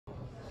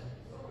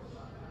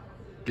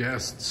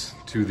Guests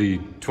to the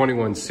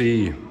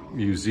 21C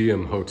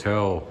Museum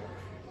Hotel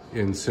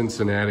in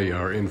Cincinnati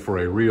are in for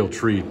a real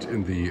treat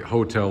in the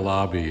hotel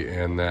lobby,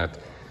 and that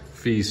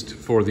feast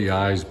for the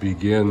eyes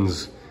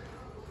begins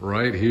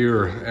right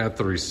here at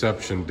the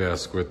reception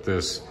desk with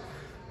this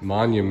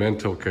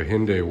monumental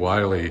Kehinde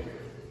Wiley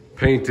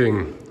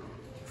painting.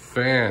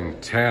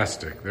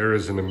 Fantastic. There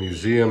isn't a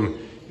museum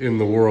in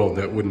the world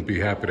that wouldn't be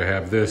happy to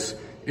have this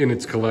in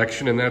its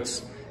collection, and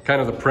that's kind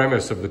of the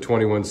premise of the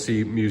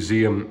 21C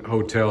Museum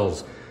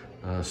Hotels.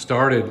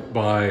 Started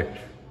by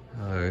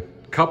a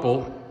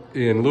couple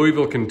in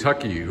Louisville,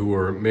 Kentucky, who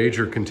were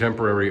major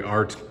contemporary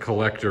art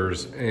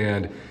collectors,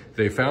 and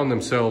they found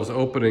themselves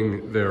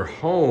opening their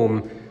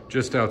home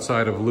just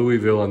outside of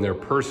Louisville and their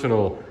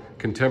personal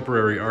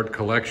contemporary art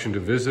collection to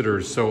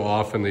visitors so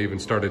often they even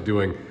started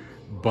doing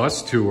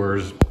bus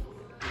tours.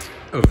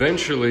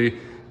 Eventually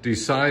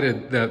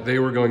decided that they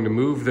were going to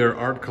move their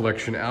art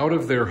collection out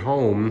of their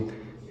home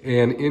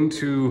and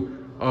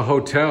into a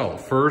hotel,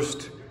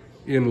 first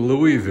in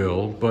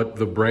Louisville, but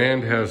the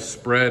brand has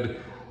spread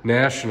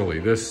nationally.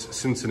 This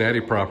Cincinnati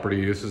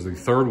property, this is the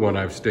third one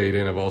I've stayed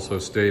in. I've also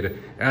stayed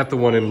at the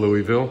one in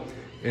Louisville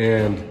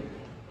and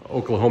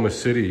Oklahoma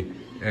City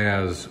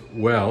as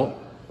well.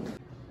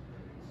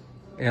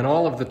 And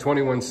all of the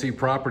 21C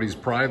properties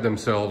pride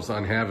themselves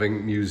on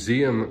having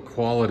museum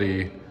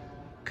quality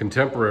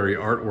contemporary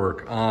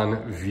artwork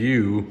on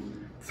view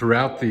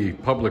throughout the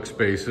public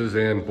spaces,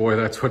 and boy,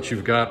 that's what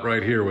you've got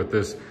right here with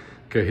this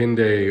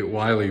Kehinde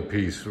Wiley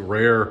piece.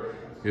 Rare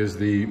is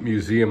the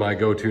museum I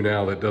go to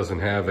now that doesn't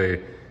have a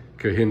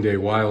Kehinde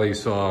Wiley.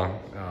 Saw,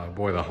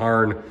 the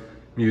Harn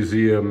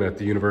Museum at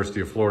the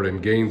University of Florida in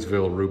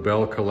Gainesville,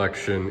 Rubel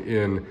Collection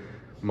in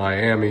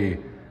Miami.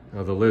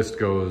 The list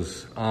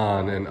goes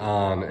on and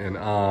on and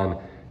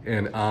on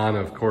and on.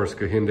 Of course,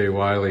 Kehinde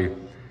Wiley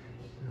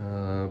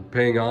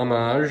paying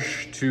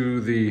homage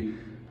to the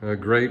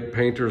great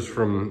painters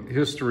from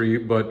history,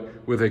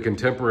 but with a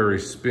contemporary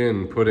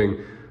spin, putting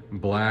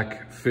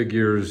black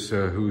figures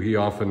who he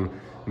often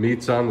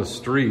meets on the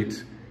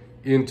street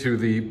into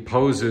the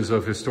poses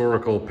of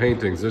historical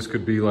paintings. This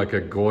could be like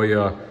a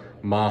Goya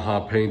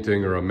Maha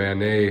painting or a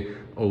Manet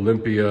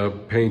Olympia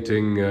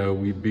painting.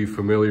 We'd be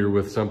familiar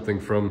with something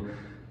from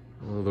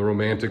the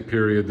Romantic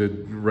period, the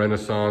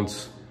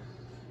Renaissance,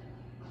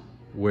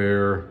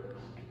 where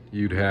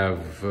you'd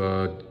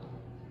have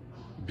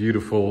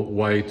beautiful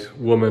white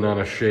woman on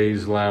a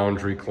chaise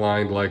lounge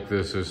reclined like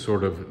this as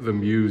sort of the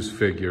muse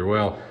figure.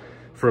 Well,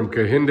 from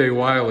Kehinde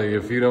Wiley,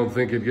 if you don't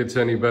think it gets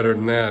any better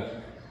than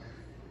that,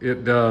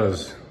 it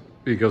does,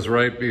 because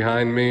right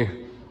behind me,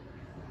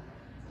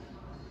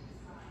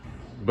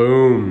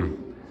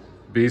 boom,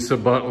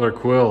 Bisa Butler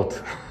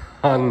quilt.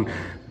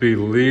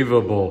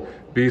 Unbelievable.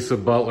 Bisa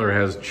Butler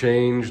has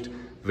changed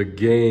the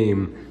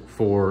game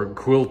for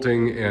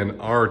quilting and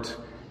art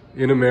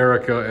in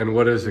America and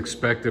what is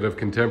expected of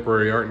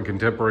contemporary art and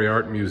contemporary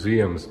art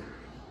museums.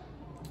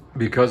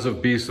 Because of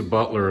Bisa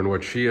Butler and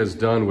what she has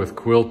done with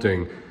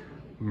quilting,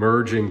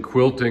 merging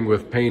quilting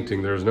with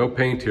painting. There's no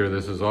paint here.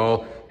 This is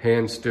all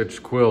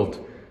hand-stitched quilt.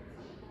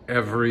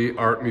 Every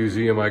art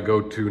museum I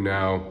go to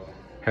now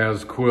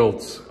has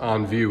quilts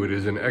on view. It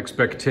is an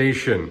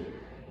expectation.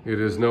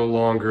 It is no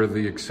longer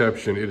the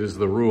exception. It is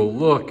the rule.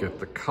 Look at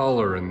the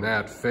color in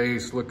that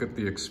face. Look at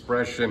the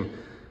expression.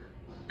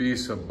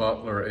 Bisa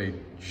Butler, a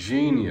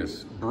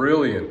genius,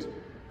 brilliant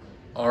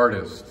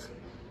artist.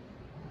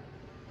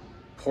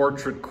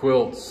 Portrait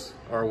quilts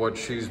are what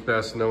she's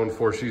best known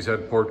for. She's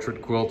had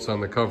portrait quilts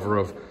on the cover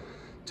of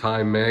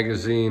Time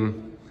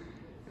magazine.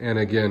 And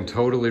again,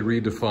 totally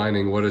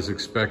redefining what is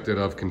expected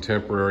of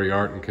contemporary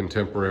art and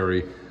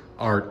contemporary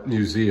art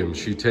museums.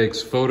 She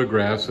takes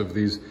photographs of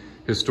these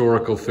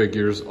historical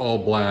figures, all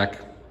black,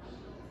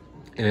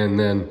 and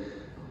then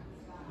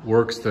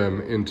works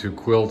them into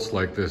quilts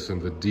like this,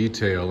 and the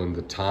detail and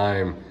the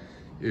time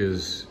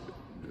is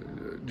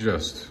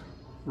just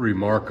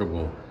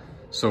remarkable.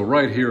 So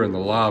right here in the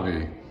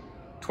lobby,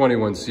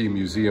 21C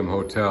Museum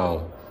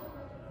Hotel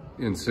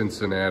in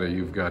Cincinnati,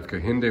 you've got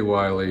Kehinde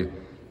Wiley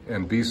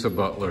and Bisa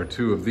Butler,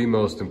 two of the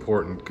most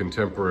important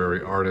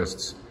contemporary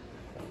artists,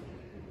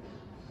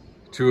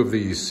 two of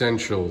the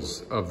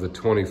essentials of the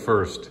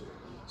 21st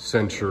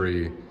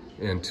century,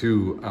 and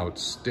two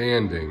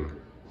outstanding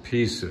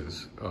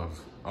pieces of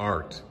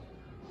art.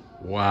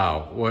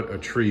 Wow, what a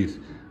treat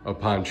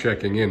upon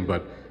checking in,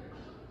 but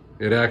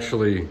it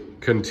actually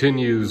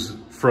continues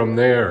from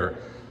there.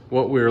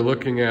 What we're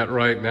looking at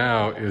right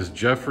now is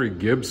Jeffrey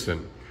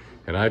Gibson,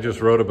 and I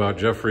just wrote about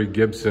Jeffrey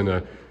Gibson,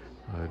 a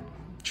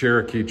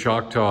Cherokee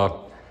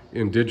Choctaw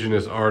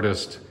indigenous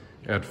artist,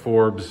 at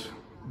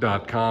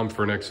Forbes.com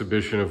for an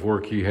exhibition of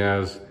work he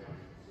has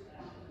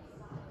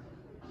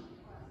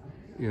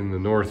in the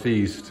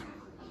Northeast.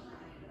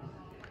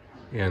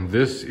 And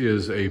this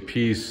is a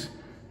piece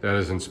that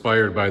is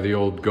inspired by the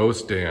old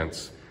ghost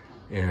dance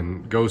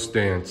and ghost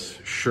dance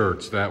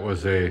shirts. That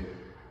was a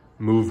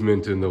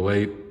movement in the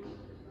late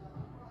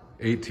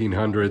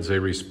 1800s,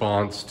 a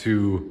response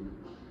to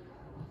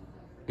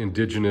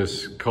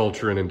indigenous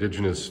culture and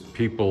indigenous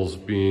peoples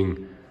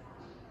being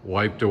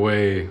wiped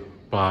away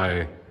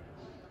by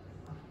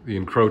the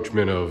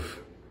encroachment of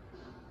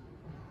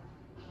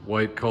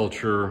white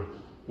culture,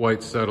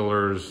 white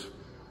settlers,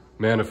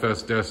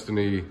 manifest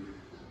destiny,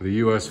 the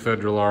US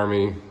Federal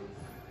Army,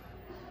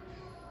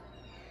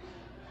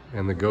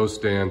 and the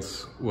ghost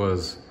dance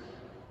was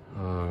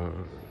a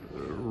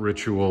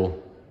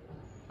ritual,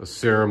 a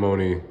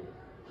ceremony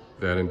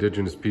that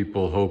indigenous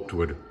people hoped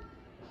would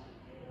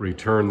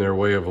return their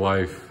way of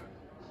life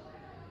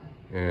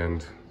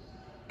and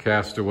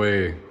cast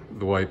away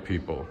the white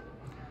people.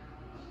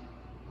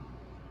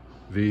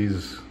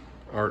 These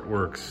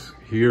artworks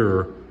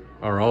here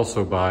are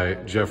also by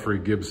Jeffrey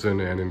Gibson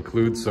and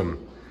include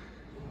some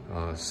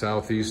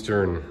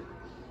southeastern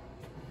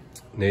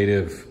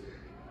native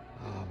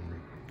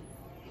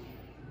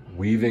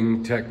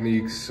weaving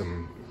techniques,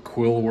 some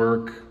quill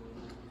work,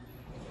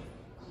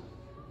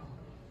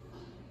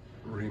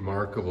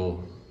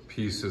 remarkable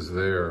pieces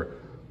there,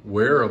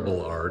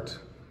 wearable art.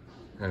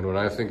 And when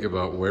I think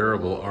about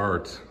wearable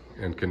art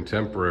and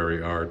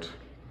contemporary art,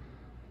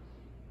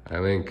 I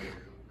think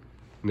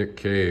Nick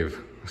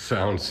Cave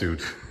sound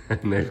suit.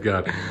 And they've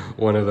got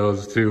one of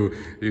those too.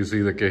 You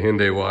see the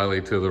Kehinde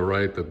Wiley to the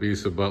right, the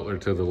Bisa Butler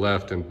to the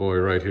left, and boy,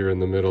 right here in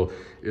the middle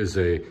is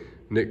a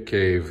Nick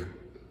Cave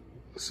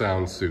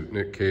sound suit.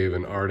 Nick Cave,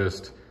 an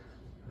artist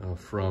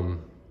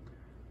from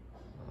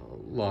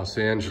Los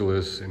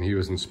Angeles, and he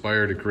was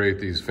inspired to create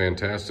these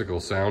fantastical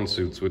sound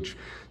suits, which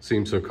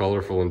seem so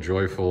colorful and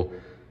joyful,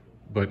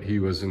 but he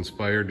was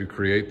inspired to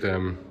create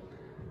them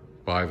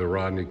by the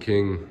Rodney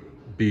King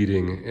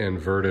beating and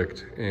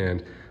verdict,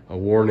 and a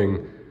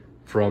warning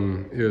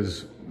from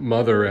his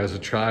mother as a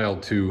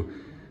child to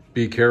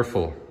be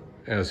careful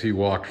as he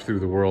walked through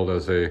the world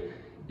as a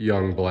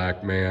young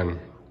black man.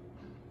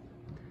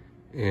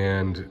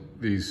 And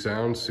these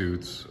sound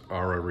suits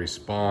are a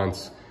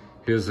response,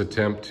 his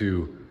attempt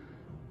to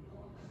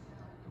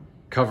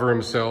cover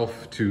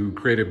himself, to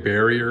create a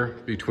barrier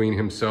between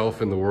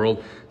himself and the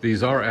world.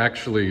 These are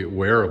actually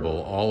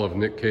wearable, all of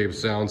Nick Cave's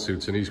sound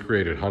suits, and he's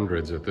created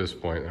hundreds at this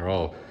point. They're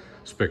all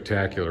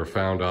spectacular,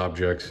 found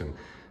objects, and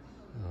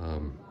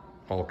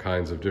all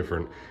kinds of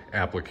different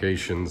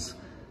applications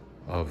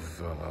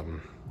of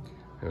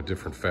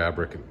different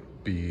fabric and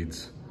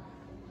beads,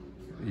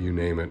 you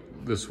name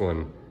it. This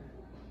one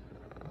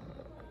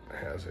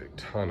has a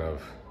ton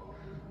of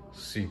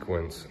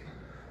sequins.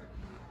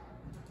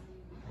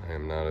 I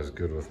am not as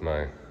good with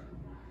my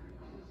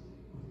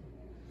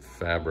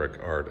fabric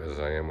art as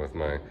I am with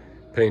my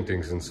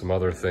paintings and some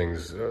other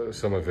things.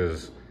 Some of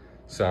his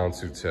sound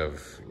suits have,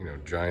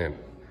 giant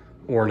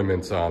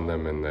ornaments on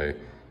them, and they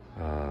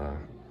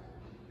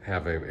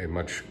have a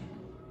much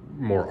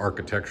more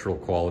architectural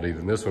quality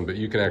than this one, but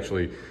you can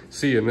actually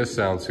see in this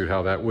sound suit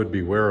how that would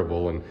be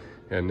wearable,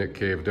 and Nick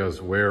Cave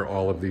does wear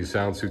all of these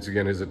sound suits.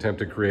 Again, his attempt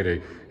to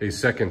create a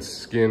second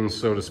skin,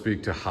 so to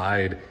speak, to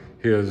hide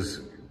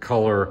his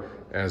color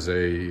as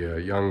a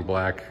young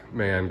black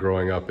man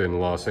growing up in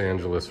Los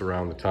Angeles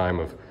around the time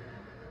of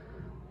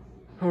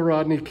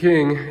Rodney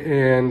King,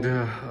 and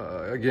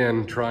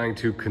again, trying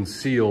to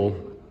conceal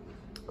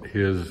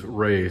his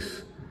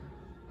race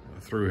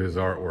through his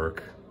artwork.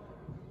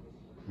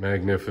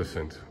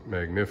 Magnificent,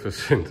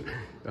 magnificent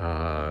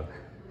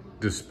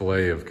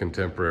display of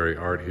contemporary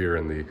art here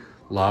in the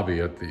lobby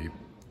at the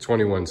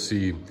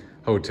 21C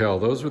Hotel.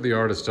 Those were the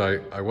artists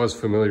I was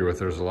familiar with.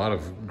 There's a lot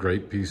of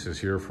great pieces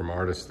here from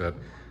artists that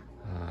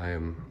I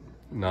am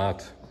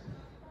not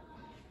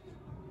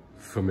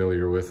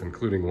familiar with,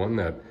 including one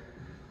that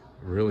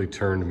really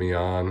turned me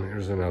on.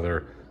 Here's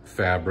another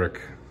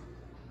fabric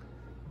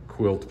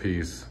quilt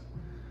piece.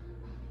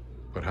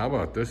 But how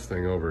about this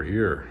thing over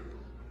here?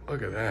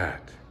 Look at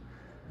that.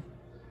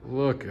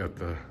 Look at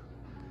the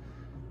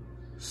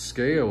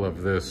scale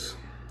of this,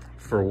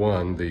 for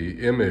one,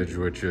 the image,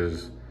 which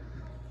is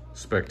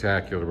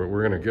spectacular, but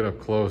we're gonna get up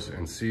close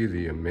and see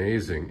the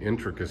amazing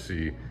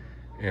intricacy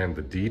and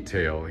the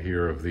detail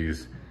here of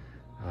these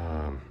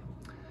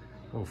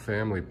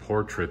family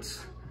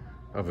portraits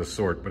of a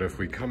sort. But if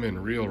we come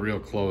in real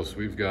close,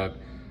 we've got,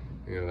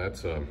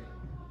 that's a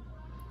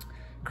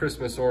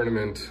Christmas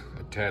ornament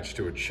attached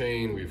to a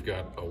chain. We've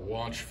got a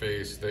watch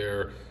face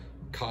there,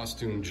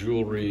 costume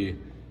jewelry,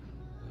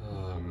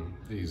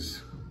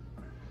 these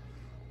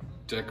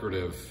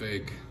decorative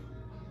fake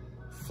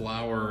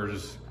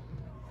flowers,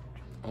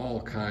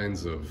 all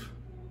kinds of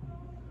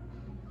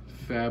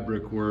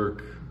fabric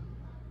work.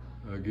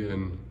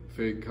 Again,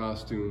 fake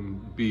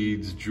costume,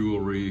 beads,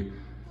 jewelry,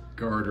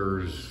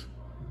 garters,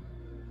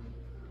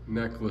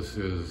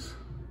 necklaces,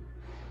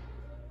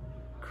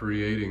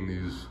 creating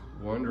these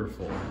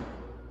wonderful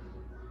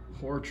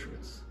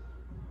portraits.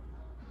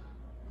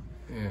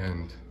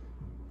 And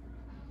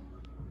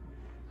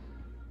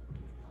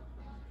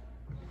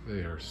they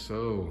are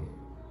so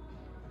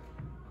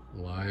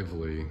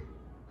lively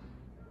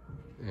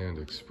and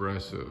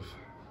expressive.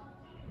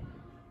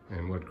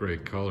 And what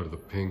great color, the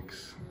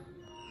pinks,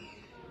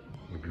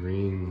 the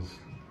greens.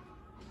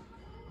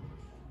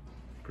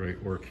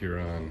 Great work here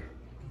on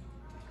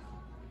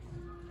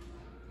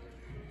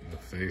the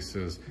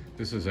faces.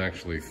 This is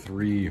actually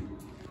 3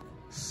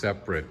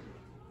 separate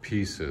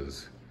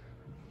pieces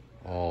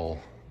all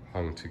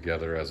hung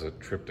together as a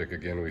triptych.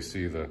 Again, we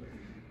see the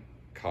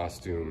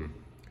costume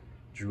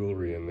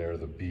jewelry in there,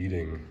 the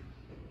beading,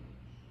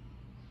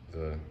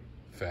 the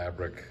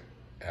fabric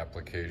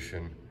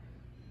application.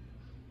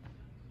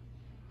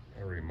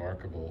 A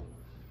remarkable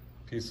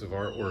piece of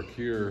artwork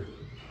here.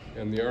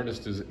 And the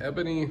artist is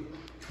Ebony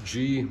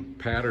G.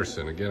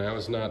 Patterson. Again, I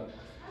was not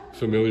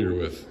familiar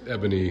with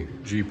Ebony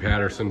G.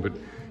 Patterson, but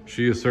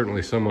she is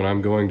certainly someone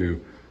I'm going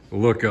to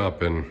look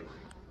up, and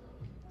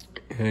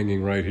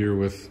hanging right here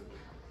with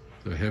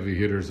the heavy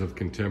hitters of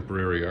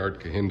contemporary art,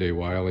 Kehinde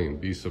Wiley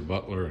and Bisa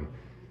Butler and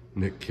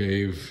Nick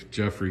Cave,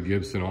 Jeffrey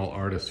Gibson, all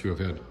artists who have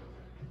had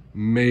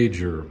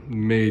major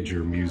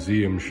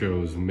museum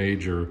shows,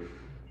 major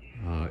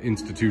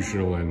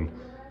institutional and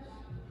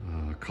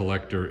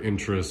collector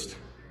interest.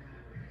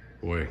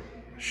 Boy,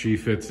 she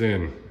fits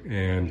in,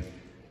 and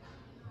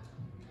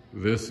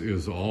this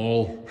is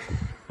all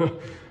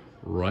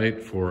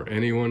right for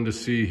anyone to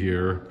see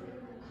here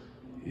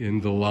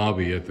in the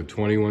lobby at the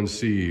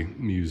 21C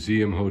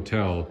Museum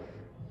Hotel,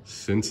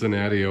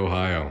 Cincinnati,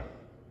 Ohio.